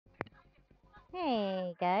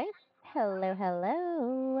Hey guys, hello,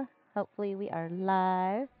 hello. Hopefully, we are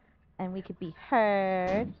live and we could be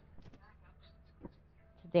heard.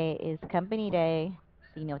 Today is company day,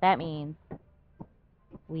 so you know what that means.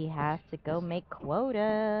 We have to go make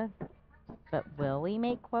quota. But will we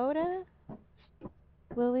make quota?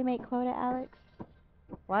 Will we make quota, Alex?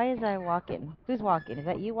 Why is I walking? Who's walking? Is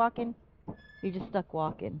that you walking? You're just stuck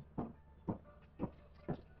walking.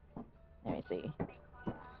 Let me see.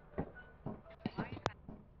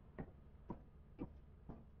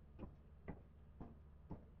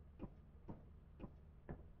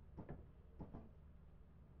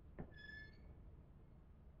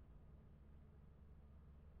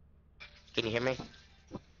 Can you hear me?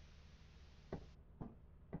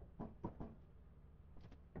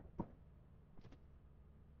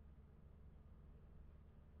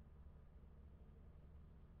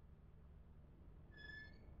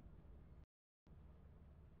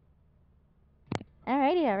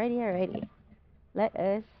 Alrighty. Let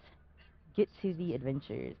us get to the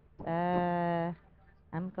adventures.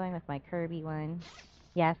 I'm going with my Kirby one.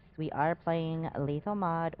 Yes, we are playing Lethal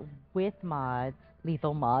Mod with mods.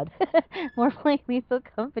 Lethal Mod. We're playing Lethal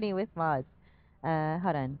Company with mods.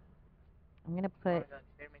 Hold on. I'm gonna put.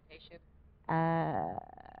 Uh,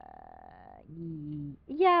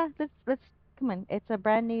 yeah. Let's come on. It's a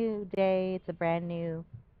brand new day. It's a brand new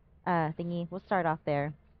thingy. We'll start off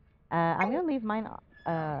there. I'm gonna leave mine.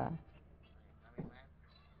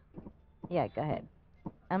 Yeah. Go ahead.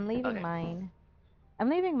 I'm leaving Okay. mine. I'm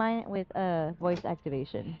leaving mine with voice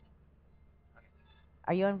activation.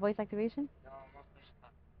 Are you on voice activation?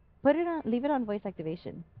 Put it on. Leave it on voice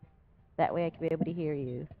activation. That way I can be able to hear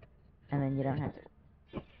you, and then you don't have to.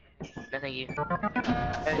 No, thank you.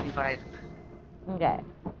 That'll be fine. Okay.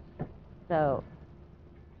 So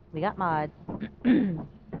we got mods.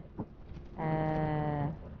 uh.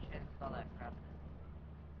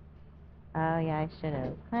 Oh yeah, I should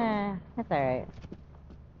have. That's all right.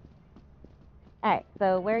 All right.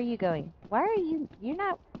 So where are you going? Why are you? You're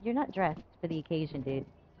not dressed for the occasion, dude.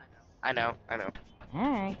 I know. All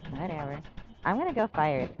right. Whatever. I'm gonna go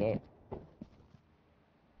fire escape.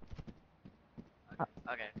 Oh,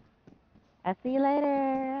 Okay. I'll see you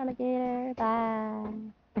later, alligator. Bye.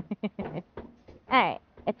 All right.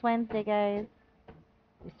 It's Wednesday, guys.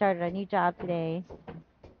 We started a new job today.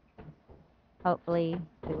 Hopefully,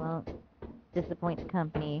 we won't disappoint the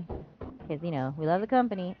company. Because, you know, we love the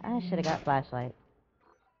company. I should have got flashlight.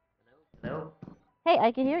 Hello? Hey,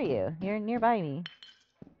 I can hear you. You're nearby me.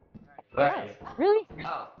 Where are you? Really?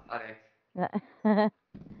 Oh, okay.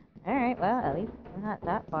 Alright, well, at least we're not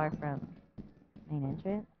that far from main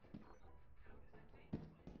entrance.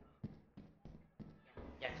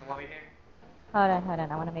 Yeah, come over here. Hold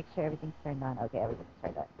on. I want to make sure everything's turned on. Okay, everything's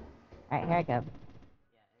turned on. Alright, here I go.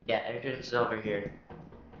 Yeah, entrance is over here.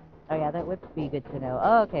 Oh, yeah, that would be good to know.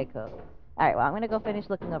 Oh, okay, cool. Alright, well, I'm going to go finish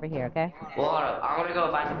looking over here, okay? Well, hold up. I want to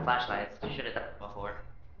go buy some flashlights. You should have done it before.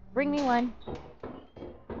 Bring me one.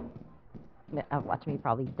 Watch me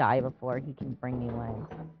probably die before he can bring me one.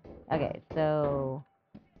 Okay, so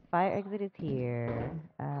fire exit is here.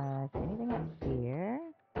 Is there anything up here?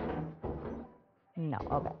 No.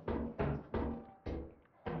 Okay.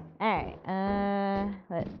 All right.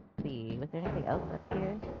 Let's see. Was there anything else up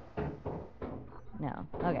here? No.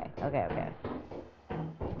 Okay.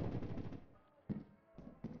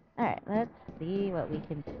 All right. Let's see what we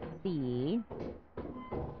can see.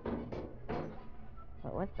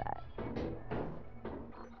 What was that?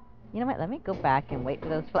 You know what? Let me go back and wait for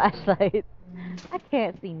those flashlights. I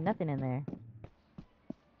can't see nothing in there.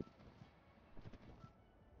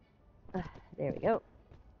 There we go.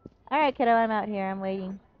 All right, kiddo. I'm out here. I'm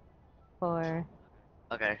waiting for.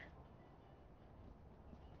 Okay.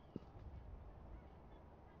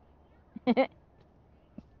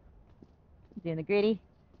 Doing the gritty.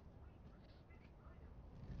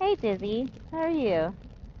 Hey, Dizzy. How are you?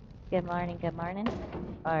 Good morning,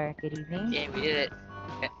 or good evening. Yeah, we did it.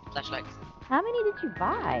 Okay, flashlights. How many did you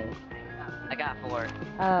buy? I got 4.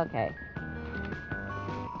 Oh, okay.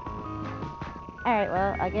 Alright,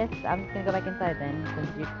 well, I guess I'm just gonna go back inside then, since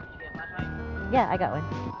you... Did you get a flashlight? Yeah, I got one.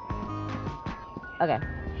 Okay.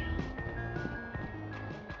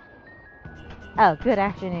 Oh, good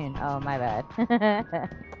afternoon. Oh, my bad.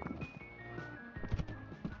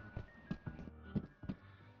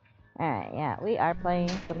 Alright, yeah, we are playing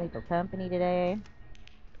some Lethal Company today.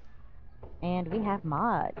 And we have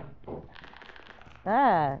mods.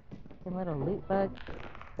 Ah, some little loot bugs.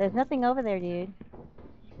 There's nothing over there, dude.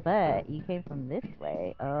 But you came from this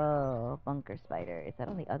way. Oh, bunker spider. Is that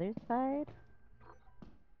on the other side?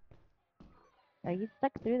 Are you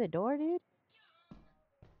stuck through the door, dude?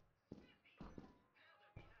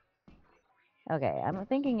 Okay, I'm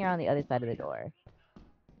thinking you're on the other side of the door.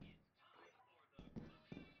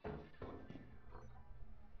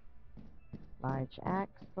 Large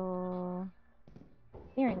axle.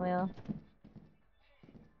 Steering wheel.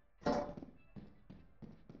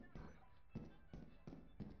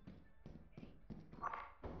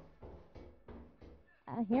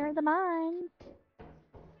 I hear the mines.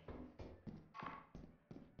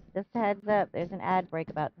 Just a heads up, there's an ad break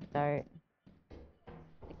about to start.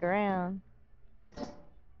 Stick around. Let's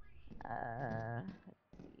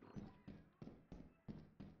see.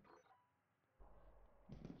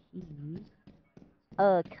 Keys.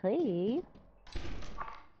 Okay.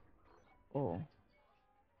 Oh.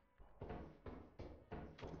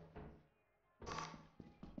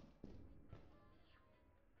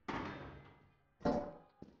 Are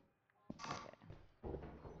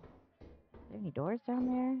there any doors down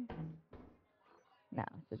there? No,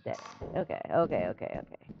 it's a dead end. Okay.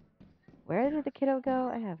 Where did the kiddo go?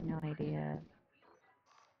 I have no idea.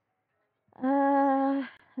 Uh,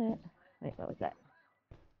 wait, what was that?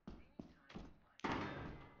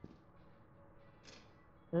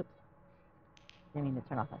 Oops, didn't mean to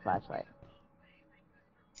turn off my flashlight.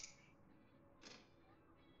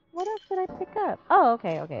 What else did I pick up? Oh,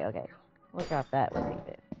 okay. We'll drop that. We'll leave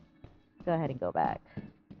it. Go ahead and go back.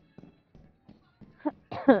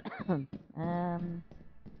 um,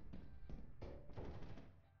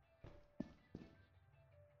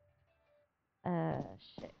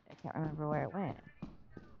 shit. I can't remember where it went.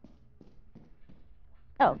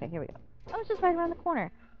 Oh, okay, here we go. Oh, it's just right around the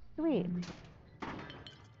corner. Sweet.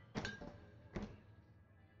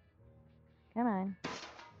 Come on.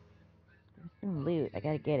 There's some loot. I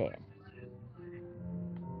gotta get it.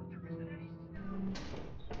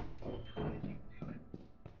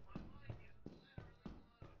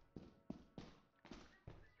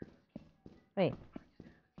 Wait.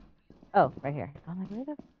 Oh, right here. I'm like, where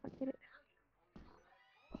the fuck did it?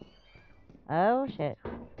 Oh, shit.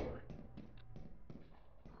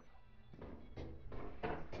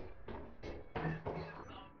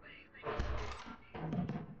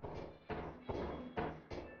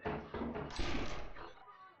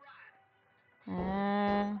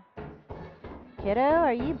 Kiddo,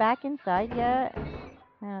 are you back inside yet?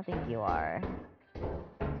 I don't think you are.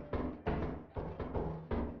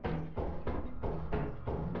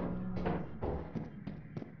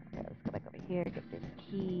 Okay, let's go back over here, get this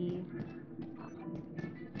key.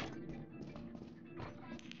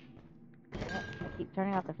 Yep, I keep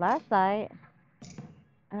turning off the flashlight.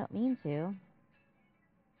 I don't mean to.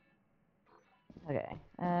 Okay.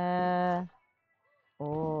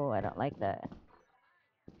 Oh, I don't like that.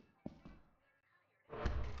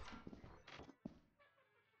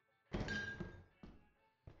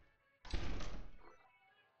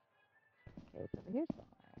 Okay, it's over here somewhere.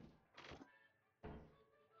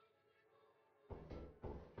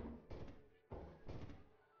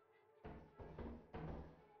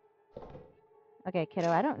 Okay, kiddo,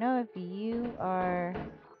 I don't know if you are...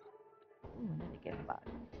 Ooh, another gift box.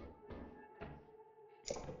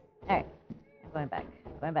 Alright, I'm going back.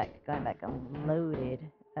 I'm loaded.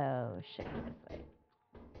 Oh, shit, this way.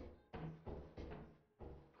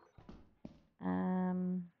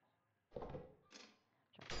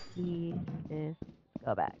 Drop the key, this,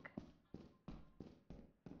 go back.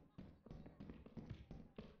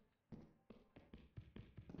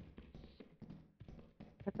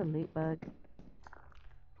 That's a loot bug.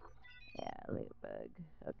 Yeah, loot bug.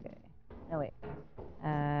 Okay. No, wait.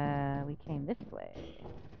 We came this way.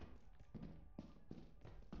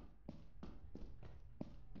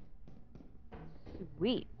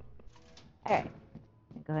 Sweet. Alright.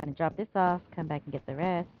 Go ahead and drop this off. Come back and get the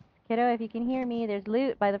rest. Kiddo, if you can hear me, there's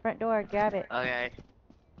loot by the front door. Grab it. Okay.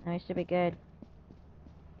 And we should be good.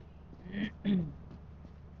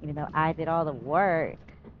 Even though I did all the work.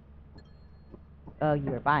 Oh,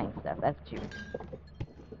 you were buying stuff. That's what you were.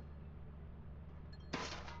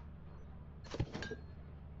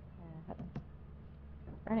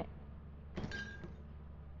 Burn it.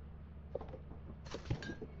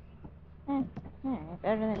 Alright,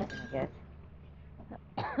 better than nothing, I guess.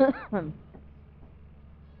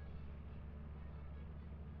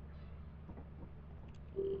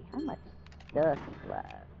 How much stuff is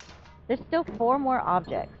left? There's still 4 more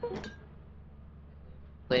objects.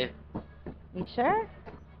 Leave. You sure?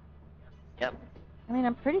 Yep. I mean,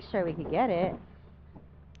 I'm pretty sure we could get it.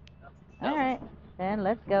 Nope. Alright, then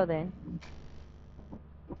let's go then.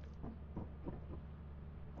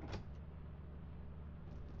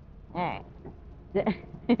 Alright.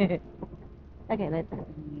 Okay, let's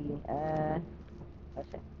see. Oh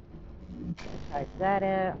shit. Charge that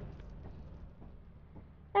out.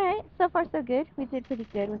 Alright, so far so good. We did pretty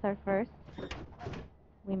good with our first.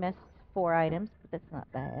 We missed 4 items, but that's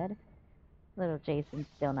not bad. Little Jason's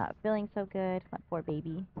still not feeling so good. My poor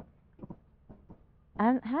baby.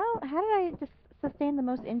 How did I just sustain the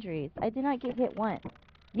most injuries? I did not get hit once.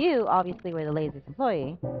 You obviously were the laziest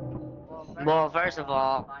employee. Well, first of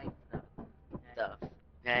all, stuff.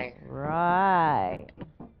 Okay. Right.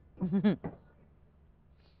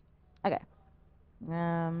 Okay. Shit,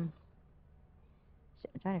 I'm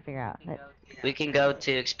trying to figure out. We can go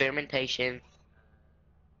to experimentation,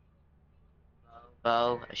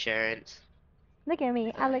 bow, assurance, Look at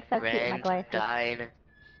me. I look so cute in my grand, glasses. dine,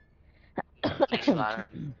 key slaughter,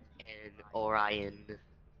 and Orion.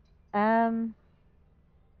 um,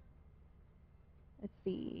 let's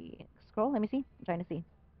see. Scroll. Let me see. I'm trying to see.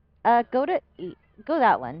 Go to E. Go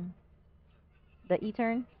that one. The E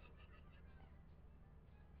turn.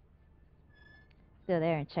 Go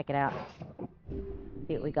there and check it out.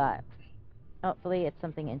 See what we got. Hopefully it's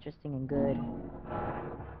something interesting and good.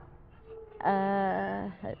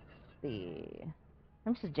 Let's see.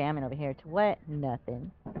 I'm just jamming over here to what?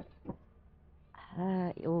 Nothing.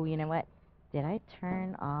 Oh, you know what? Did I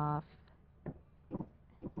turn off?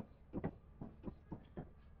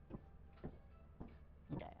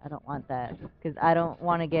 Okay, I don't want that because I don't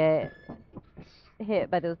want to get hit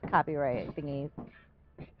by those copyright thingies.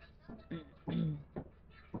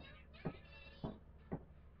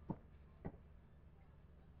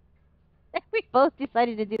 We both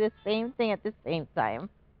decided to do the same thing at the same time.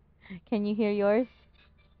 Can you hear yours?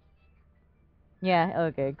 Yeah,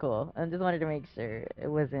 okay, cool. I just wanted to make sure it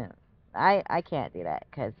wasn't. I can't do that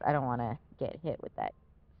because I don't want to get hit with that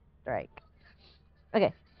strike.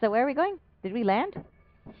 Okay, so where are we going? Did we land?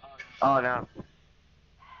 Oh no.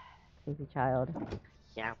 Crazy child.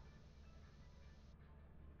 Yeah.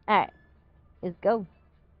 Alright, let's go.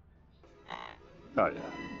 Oh, yeah.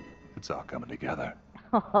 It's all coming together.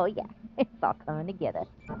 Oh, yeah, it's all coming together.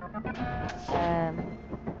 Um,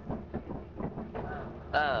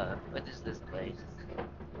 What is this place?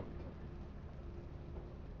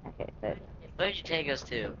 okay, so Where did you take us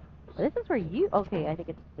to? this is where you. Okay, I think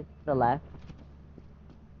it's just to the left.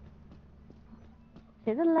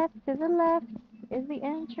 To the left, to the left is the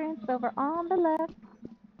entrance over on the left.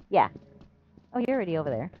 Yeah. Oh, you're already over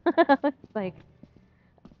there. It's like,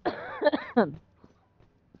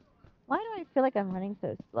 why do I feel like I'm running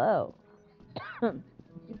so slow?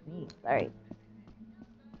 Excuse me. Sorry.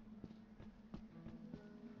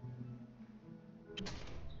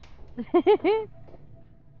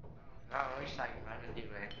 No, we're just talking about it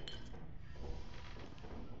anyway.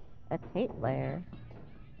 A tape player.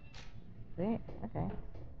 Sweet. Okay. What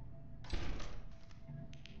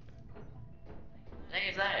the heck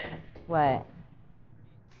is that? What?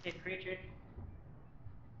 A creature?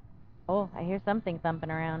 Oh, I hear something thumping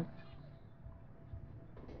around.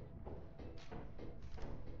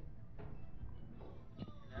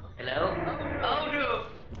 Hello? Oh no!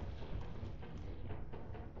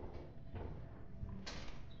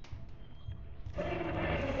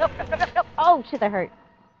 Nope, nope, nope, nope, nope. Oh, shit, that hurt.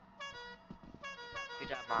 Good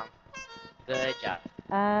job, Mom. Good job.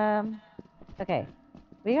 Okay.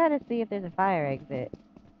 We gotta see if there's a fire exit.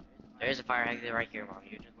 There is a fire exit right here, Mom.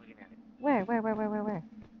 You're just looking at it. Where?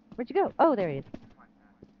 Where'd you go? Oh, there it is.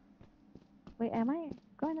 Wait, am I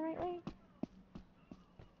going the right way?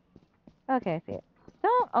 Okay, I see it.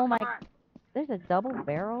 Don't, oh my, there's a double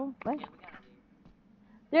barrel? What?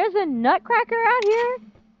 There's a nutcracker out here?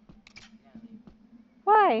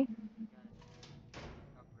 Why?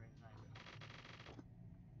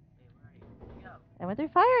 I went through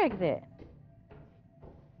fire exit.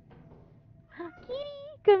 Kitty!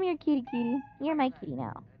 Come here, kitty. You're my kitty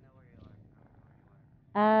now.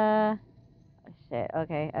 Shit,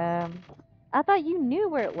 okay, I thought you knew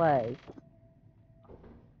where it was.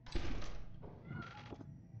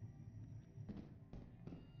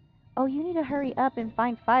 Oh, you need to hurry up and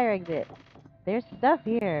find fire exit. There's stuff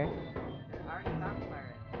here.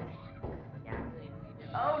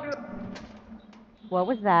 Oh no! What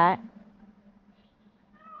was that?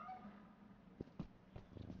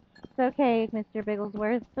 It's okay, Mr.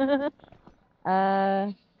 Bigglesworth.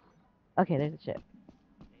 Okay, there's a ship.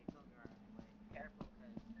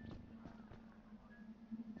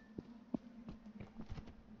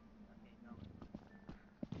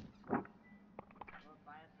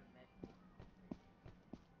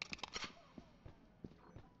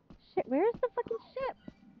 Shit, where's the fucking ship?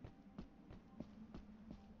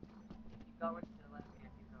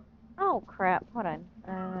 Oh, crap. Hold on.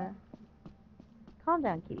 Calm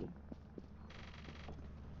down, kitty.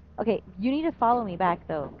 Okay, you need to follow me back,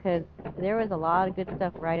 though, because there was a lot of good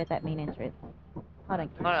stuff right at that main entrance. Hold on.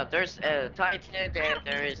 Hold up, there's a Titan, and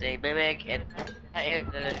there is a Mimic, and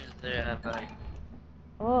there's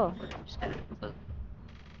Oh. just kinda close.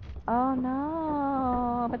 Oh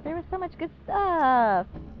no. But there was so much good stuff.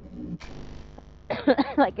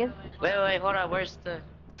 Like it's. Wait, hold on, where's the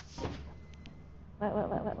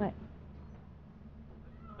What?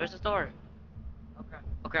 where's the store?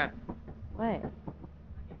 Oh crap. What?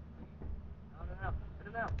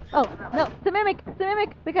 Oh, no. It's a mimic. It's a mimic.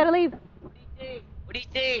 We gotta leave. What do you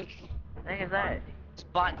think? What the heck is that?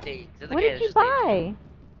 Spot things. It's What okay, did it's you just things. buy?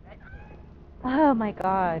 Oh my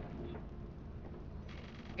god.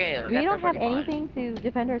 Okay, we We got the don't have money mod. anything to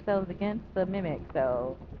defend ourselves against the mimic,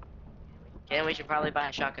 so. Okay, we should probably buy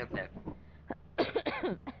a shotgun then.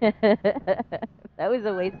 That was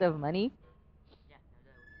a waste of money.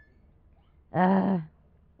 Uh,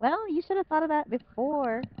 well, you should have thought of that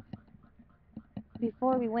before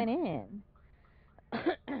we went in.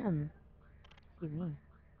 Excuse me.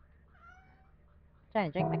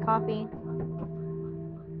 Trying to drink my coffee.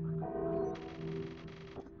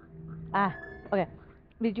 Ah, okay.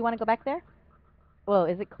 Did you want to go back there? Well,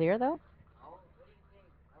 is it clear though?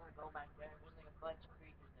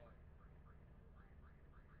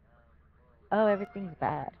 Oh, everything's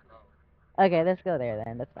bad. Okay, let's go there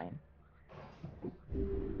then. That's fine.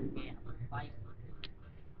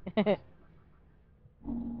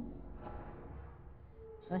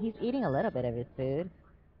 Well, he's eating a little bit of his food.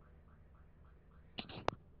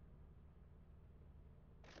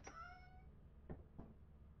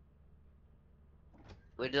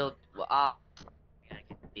 We do, yeah, I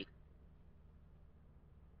can be.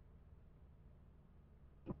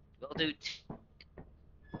 We'll do.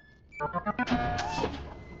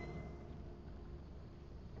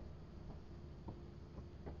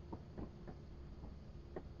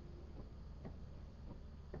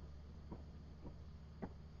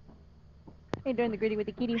 Hey, doing the gritty with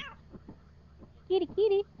the kitty.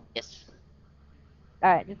 Kitty. Yes.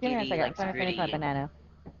 Alright, just give me a Kitty second. I'm likes trying to finish my gritty. banana.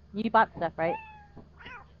 You bought stuff, right?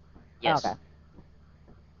 Oh, Yes. okay.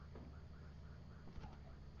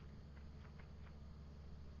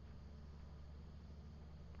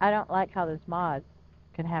 I don't like how this mod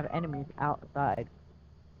can have enemies outside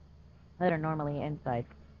that are normally inside.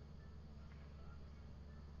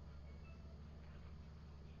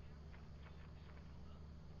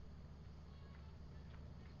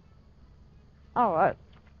 Alright.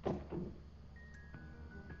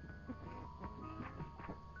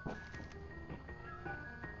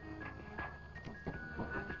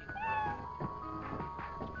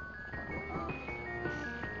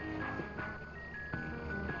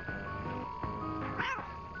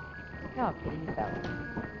 Oh, kitty, you fell.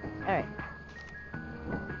 Alright.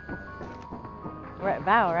 We're at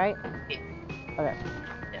Val, right? Okay.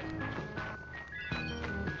 Yeah.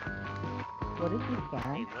 What did you Hey,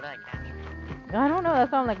 scan? what did I capture? I don't know.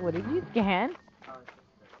 That's why I'm like, what did you scan?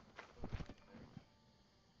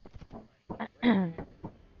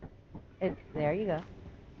 It's there. You go.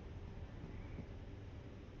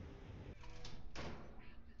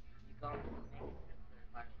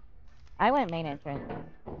 I went main entrance.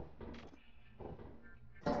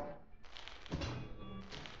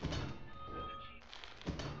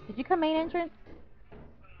 Did you come main entrance?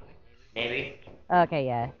 Maybe. Okay,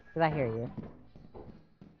 yeah. Cause I hear you.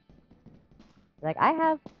 Like I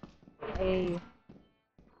have a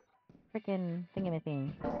freaking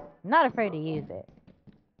thingamathing. I'm not afraid to use it.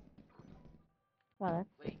 Well,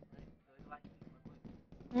 that's.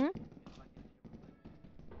 Hmm?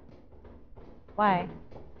 Why?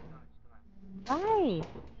 Why?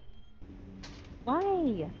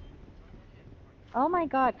 Why? Oh my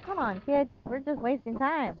god, come on, kid. We're just wasting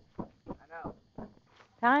time.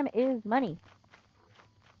 Time is money.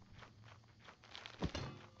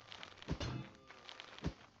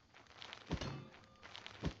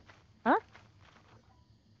 Huh?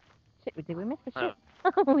 Shit, did we miss the Oh.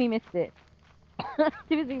 ship? We missed it.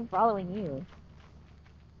 Too busy following you.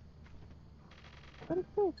 What is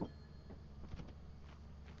this?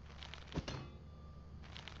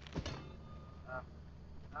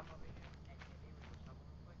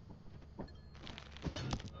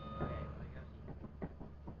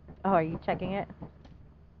 Oh, are you checking it?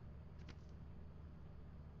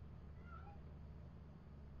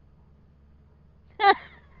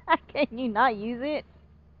 Can you not use it?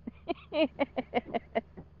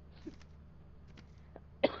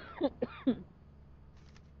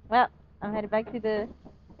 Well, I'm headed back to the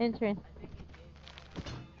entrance.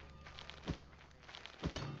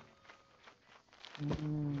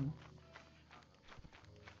 Mm.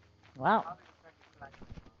 Well,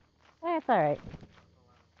 it's alright.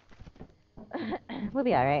 We'll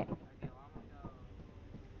be alright.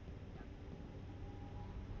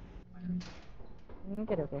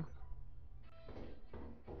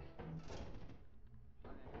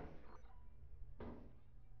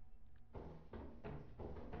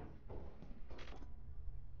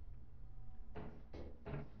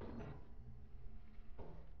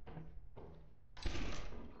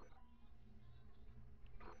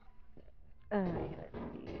 Okay. Let's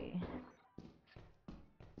see.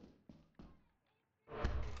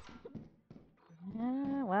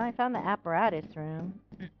 Well, I found the apparatus room.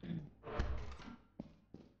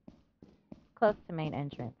 Close to main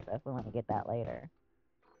entrance, so if we want to get that later.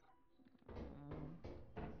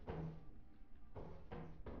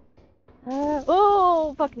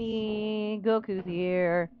 Oh, fuck me. Goku's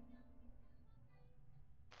here.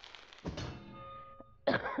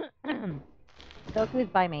 Goku's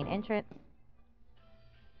by main entrance.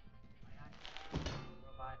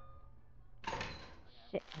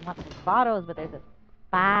 Shit, I want some bottles, but there's a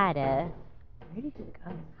spider. Where did he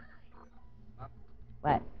go?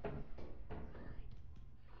 What?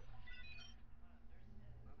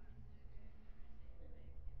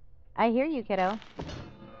 I hear you, kiddo.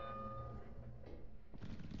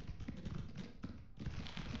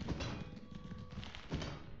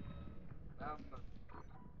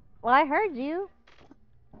 Well, I heard you.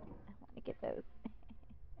 I want to get those.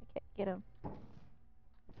 I can't get them.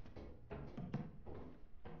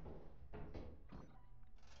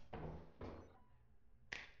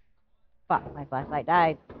 Fuck, my flashlight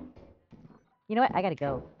died. You know what? I gotta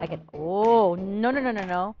go. Oh, no, no, no, no,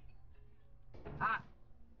 no.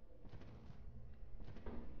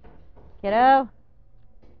 Kiddo?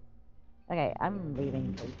 Okay, I'm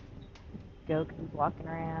leaving because Goku's walking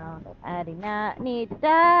around. I do not need to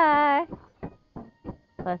die.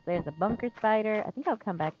 Plus, there's a bunker spider. I think I'll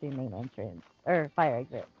come back through main entrance. Or fire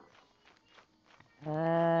exit.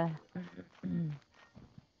 I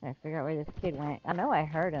figure out where this kid went. I know I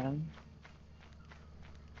heard him.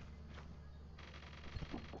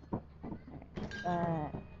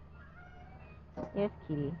 Here's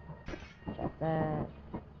Kitty. Check that.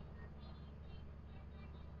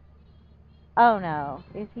 Oh no.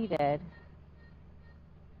 Is he dead?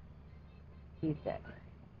 He's dead.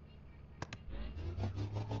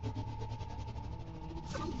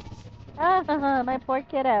 Ah, my poor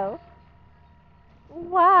kiddo.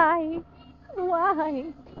 Why?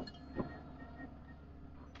 Why?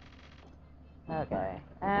 Okay.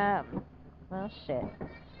 Well, shit.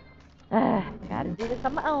 Gotta do this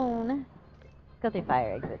on my own. Go through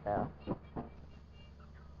fire exit, though.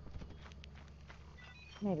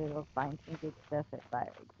 Maybe we'll find some good stuff at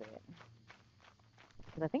fire exit.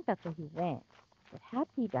 Because I think that's where he went. But how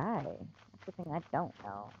did he die? That's the thing I don't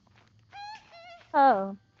know.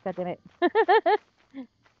 Oh, god damn it.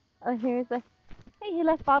 Oh, here's a... Hey, he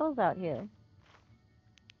left bottles out here.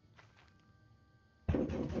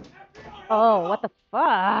 Oh, what the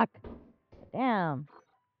fuck? Damn.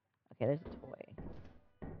 Okay, there's a toy.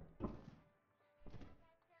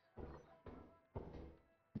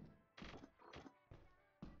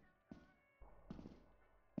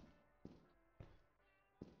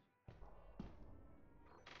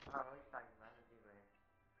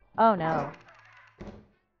 Oh, no.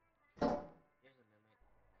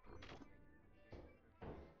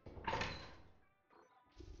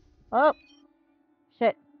 Oh,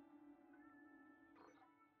 shit.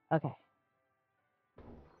 Okay.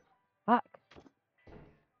 Fuck.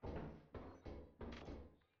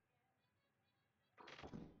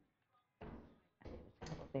 There's a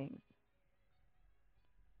couple things.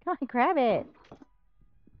 Come on, grab it.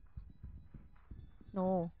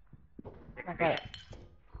 No. Not grab it.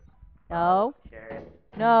 No.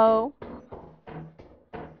 No.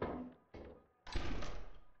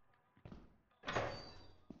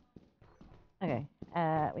 Okay.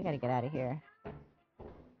 We gotta get out of here.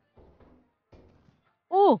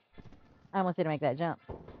 Ooh! I almost didn't make that jump.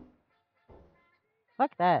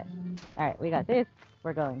 Fuck that. Alright, we got this.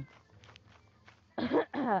 We're going.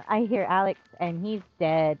 I hear Alex, and he's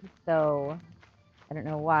dead, so I don't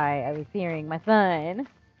know why I was hearing my son.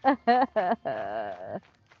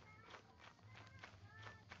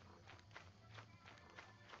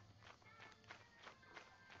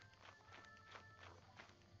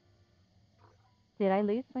 Did I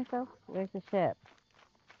lose myself? Where's the ship?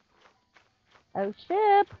 Oh,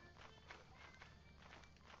 ship!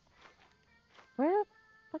 Where the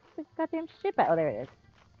fuck's this goddamn ship at? Oh, there it is.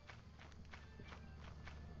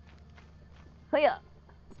 Clear!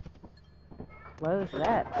 Close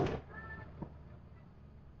that.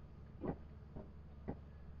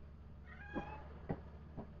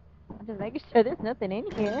 I'm just making sure there's nothing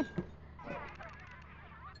in here.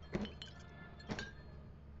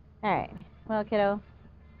 Alright. Well, kiddo.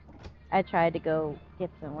 I tried to go get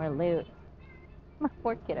some more loot. My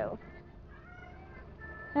poor kiddo.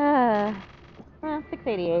 Uh, well,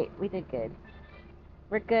 688. We did good.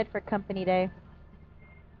 We're good for company day.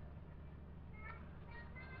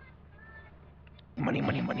 Money,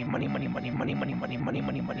 money, money, money, money, money, money, money, money, money,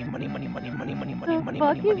 money, money, money, money, money, money, money, money, The money,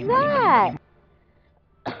 fuck money, is money, money, money, that? money.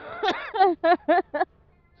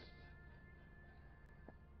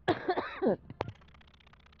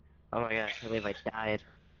 Oh my god, I can't believe I died.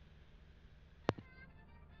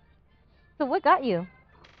 So what got you?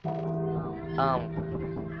 Um,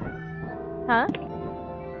 Huh?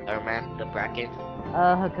 the bracket.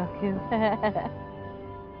 Oh, Goku.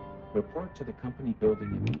 Report to the company building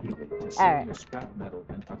immediately to sell Alright. your scrap metal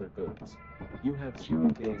and other goods. You have 0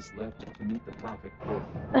 days left to meet the profit quota.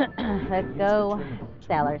 You Let's can use the go terminal to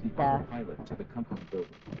sell our route the stuff. autopilot to the company building.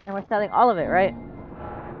 And we're selling all of it, right?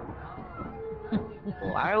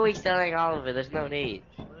 Why are we selling all of it? There's no need.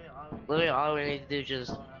 Literally, all we need to do is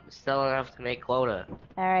just sell enough to make quota.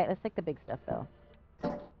 Alright, let's take the big stuff, though.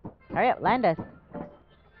 Hurry up, land us.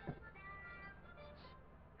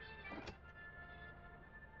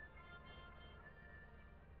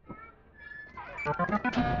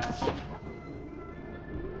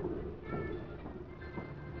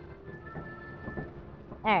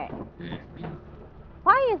 Alright.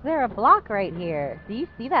 Why is there a block right here? Do you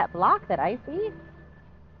see that block that I see?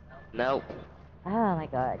 Nope. Oh my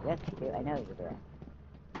god, yes you do. I know you do.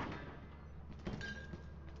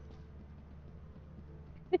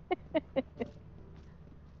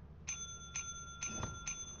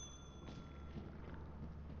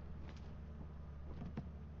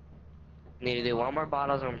 Need to do one more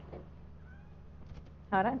bottles or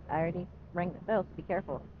Hold on, I already rang the bell, so be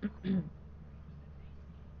careful.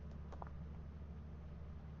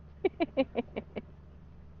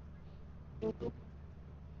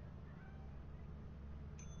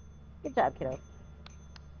 Good job, kiddo.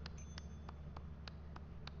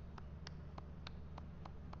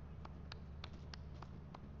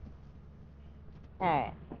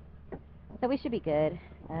 Alright. So we should be good.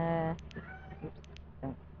 Oops,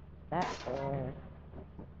 don't that there.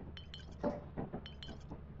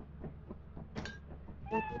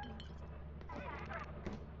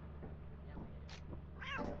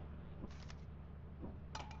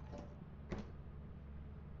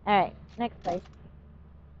 Alright, next place.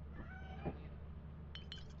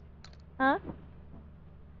 Huh?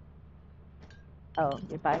 Oh,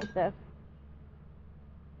 you're buying stuff?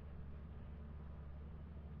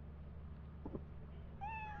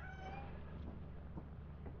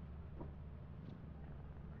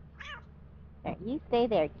 Alright, you stay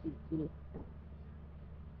there, Kiki.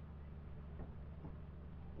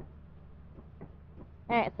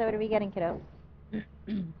 Alright, so what are we getting, kiddo?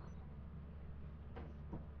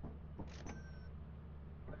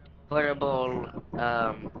 portable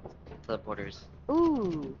teleporters.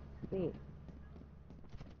 Ooh, sweet.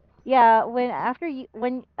 Yeah,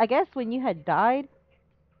 I guess when you had died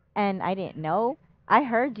and I didn't know, I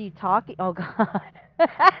heard you talking. Oh God.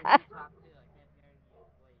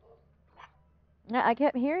 Yeah, I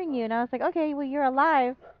kept hearing you and I was like, okay, well you're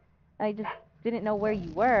alive. I just didn't know where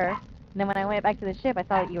you were. And then when I went back to the ship, I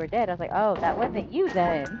saw that you were dead. I was like, oh, that wasn't you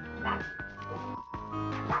then.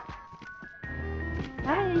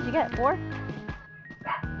 How many did you get? 4?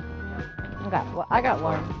 Okay, well I got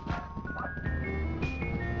four. 1.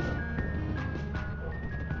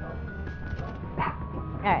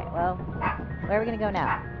 Alright, well, where are we gonna go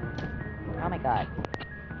now? Oh my god.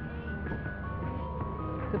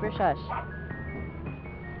 Cooper, shush.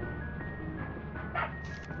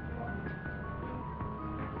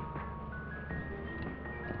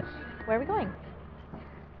 Where are we going?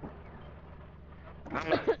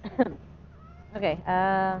 Okay,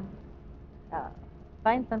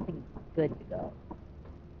 find something good to go.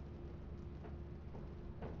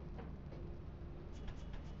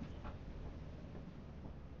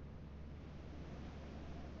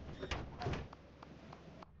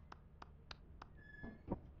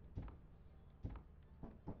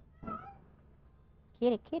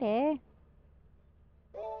 Kitty, kitty.